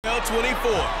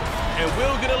24. And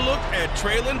we'll get a look at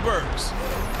Traylon Burks.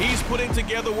 He's putting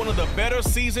together one of the better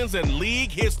seasons in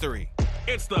league history.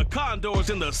 It's the Condors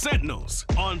and the Sentinels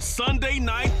on Sunday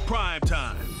Night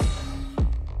Primetime.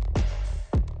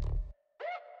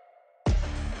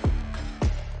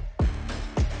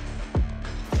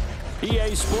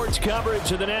 EA Sports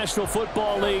coverage of the National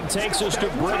Football League takes us to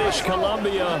British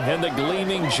Columbia and the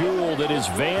gleaming jewel that is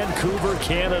Vancouver,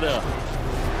 Canada.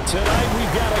 Tonight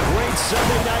we've got a great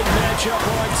Sunday night matchup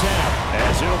on tap,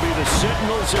 as it'll be the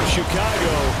Sentinels of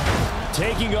Chicago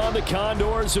taking on the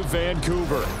Condors of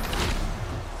Vancouver.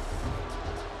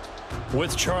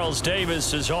 With Charles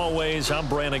Davis, as always, I'm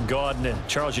Brandon Gaudin.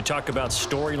 Charles, you talk about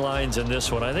storylines in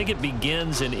this one. I think it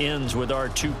begins and ends with our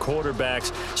two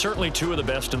quarterbacks, certainly two of the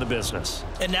best in the business.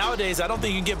 And nowadays, I don't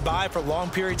think you can get by for long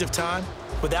periods of time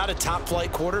without a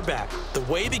top-flight quarterback. The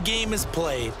way the game is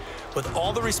played, with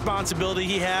all the responsibility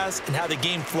he has and how the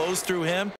game flows through him,